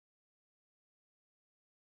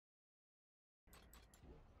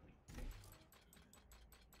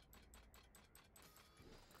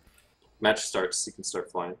Match starts, you can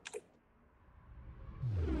start flying.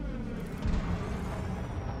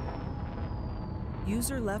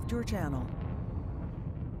 User left your channel.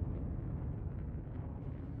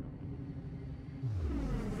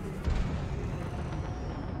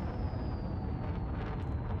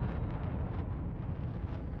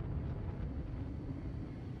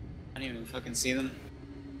 I don't even fucking see them.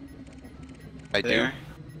 I do.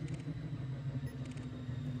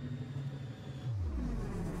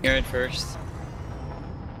 You're at first.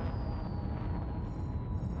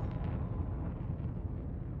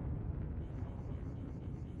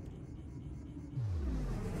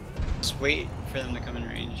 Just wait for them to come in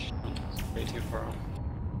range. It's way too far off.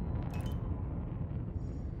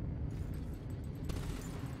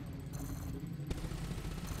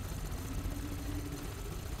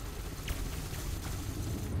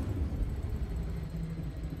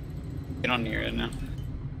 Get on near it now.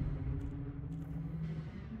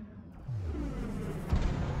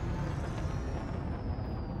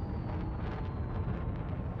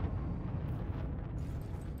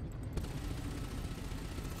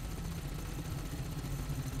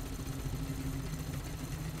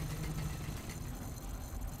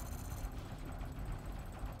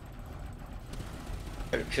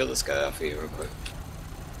 Gotta peel this guy off of you real quick.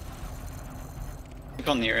 Keep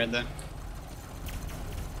on near it though.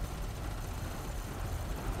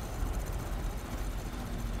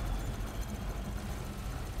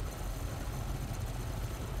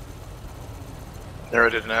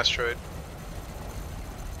 Narrated an asteroid.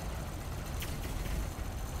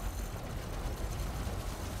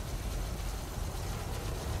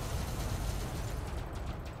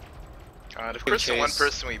 God, of course the one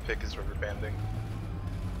person we pick is rubber banding.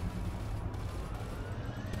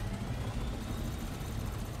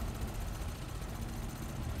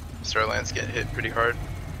 Starlands get hit pretty hard.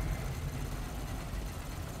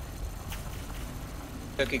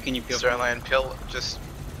 Okay, can you peel? Starland, peel, just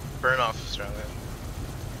burn off Starland.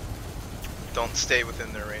 Don't stay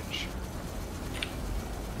within their range.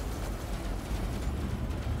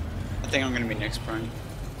 I think I'm gonna be next prime.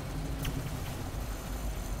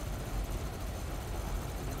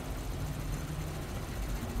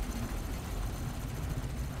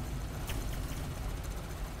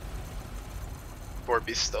 Or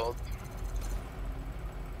be stalled.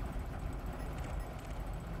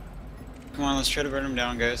 Come on, let's try to burn him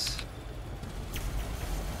down, guys.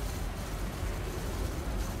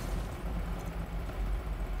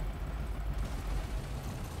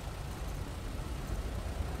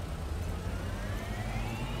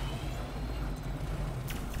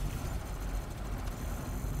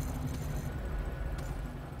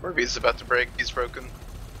 Orbeez is about to break, he's broken.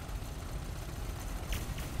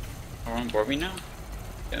 We're on Borby now?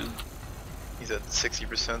 Yeah. He's at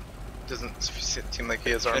 60%. Doesn't seem like he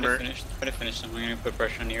has Try armor. to finish him. I'm gonna put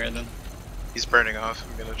pressure on your head then. He's burning off,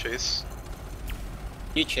 I'm gonna chase.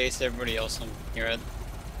 You chase everybody else on your head.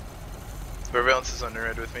 Whoever else is on the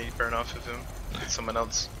red with me, burn off of him. Get someone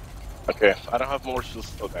else. Okay, I don't have more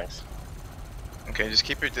shields, so thanks. Okay, just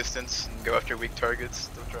keep your distance and go after weak targets.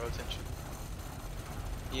 Don't draw attention.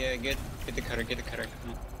 Yeah, get the cutter,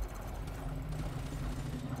 come on.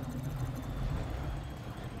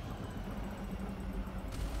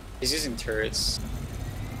 He's using turrets.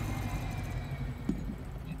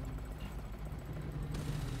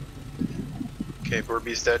 Okay,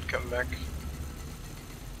 Borby's dead, come back.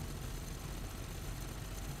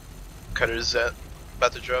 Cutter's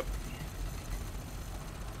about to drop.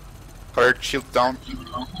 Cutter, shield down.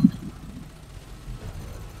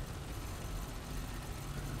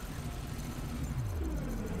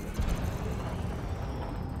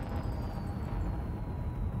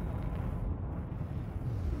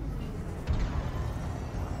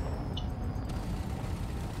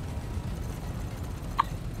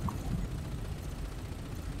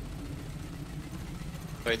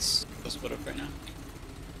 Wait, it's split up right now.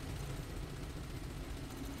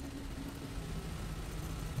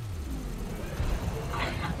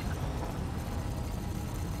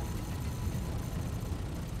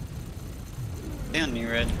 Stay on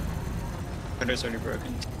near red. Cutter's already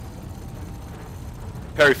broken.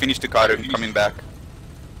 Perry, finish the cutter, coming back.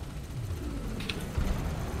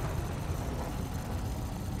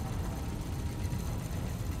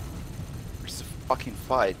 Where's the fucking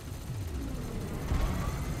fight?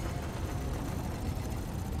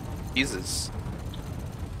 Jesus.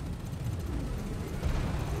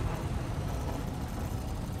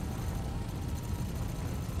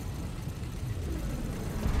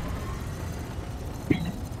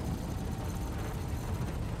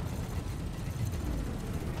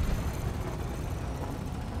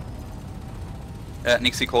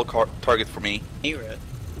 Nixie call target for me. Hey, Red.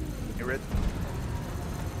 You read?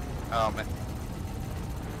 Man.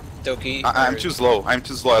 Doki. I'm or- too slow. I'm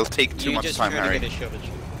too slow. I'll take too you much just time, try Harry. to get a shield at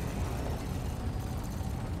you.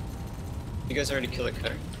 You guys already killed a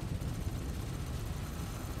cutter.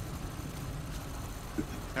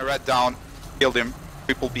 I ran down, killed him.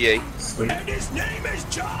 Triple BA. And his name is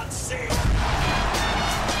John C. Alright,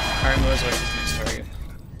 Mo's like his next target.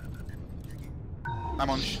 I'm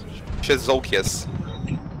on Shezokias.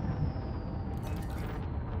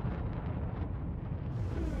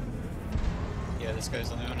 Yeah, this guy's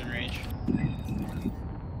the only one in range.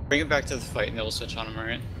 Bring it back to the fight and they'll switch on him,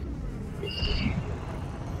 alright?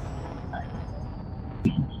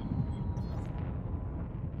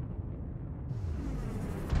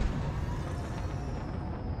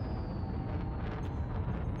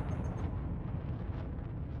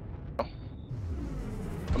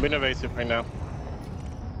 I'm being evasive right now.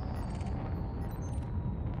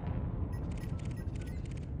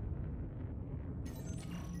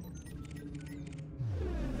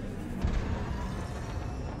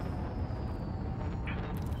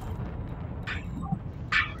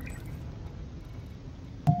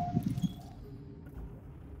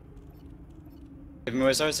 If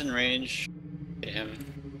Moazar's in range, hit him.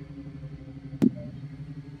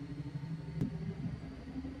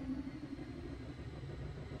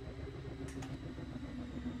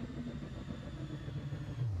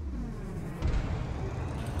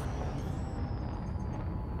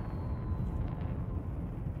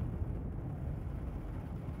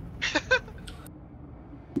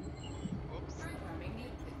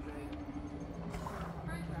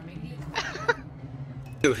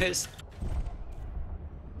 Who is?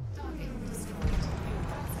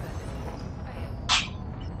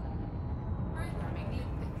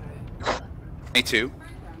 Me too.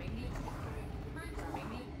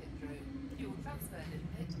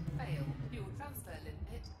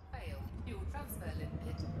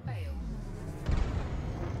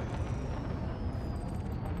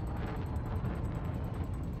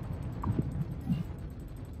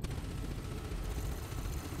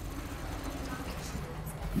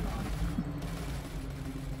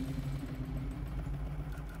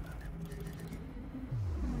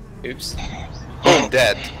 Oops. Boom,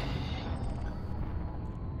 dead.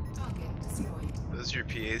 Those are your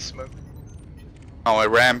PA smoke? Oh, I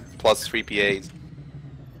ram plus 3 PAs.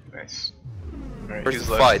 Nice. Alright, Where's who's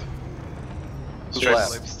the left? fight? Who's Strike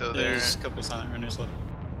left? Life still there. There's a couple silent runners left.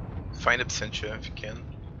 Find Absentia if you can.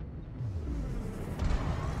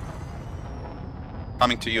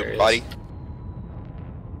 Coming to you, There he buddy. is.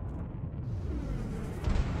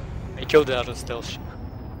 I killed the other stealth.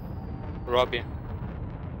 Robbie.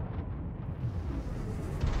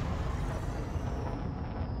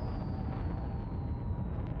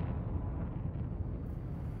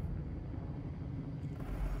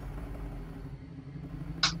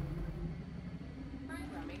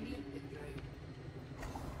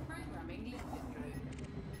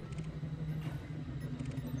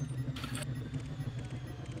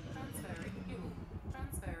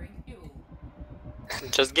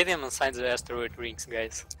 Just get him inside the asteroid rings,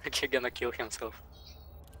 guys. He's gonna kill himself.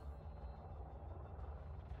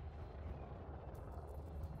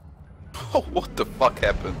 Oh, what the fuck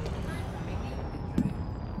happened?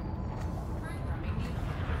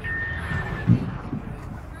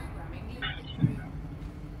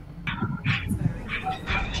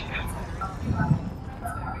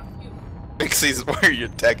 Pixies, why are you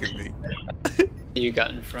attacking me? You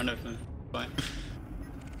got in front of him. Fine.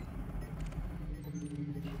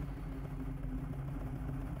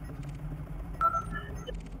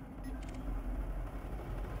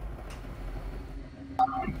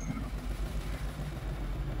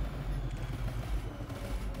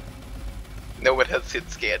 No one has hit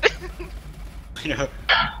scan. I know.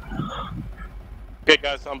 Okay,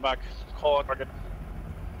 guys, I'm back. Call on target.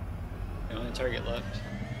 The only target left.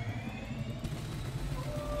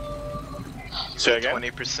 Say again?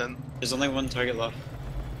 20%. There's only one target left.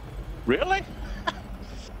 Really?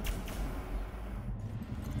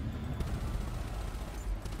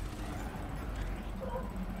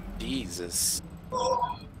 Jesus.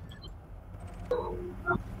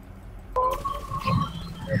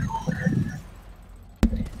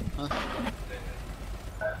 Huh?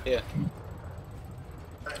 Yeah.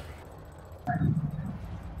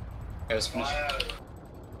 Guys, finish.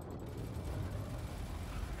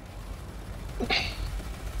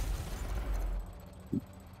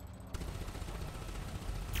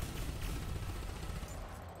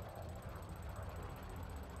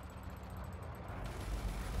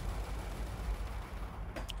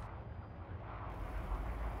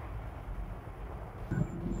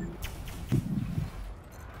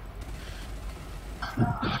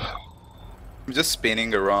 I'm just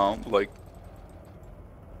spinning around like.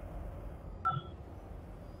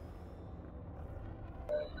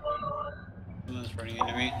 Someone's running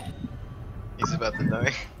into me. He's about to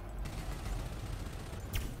die.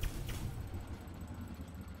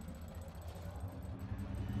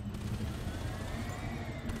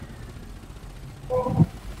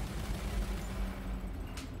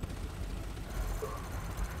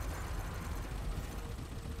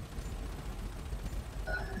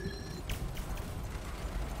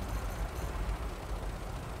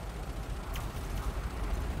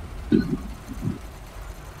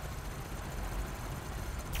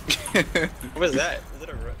 What was that? Was it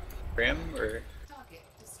a ram or?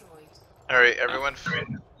 Alright, everyone,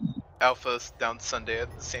 Alpha's down Sunday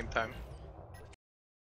at the same time.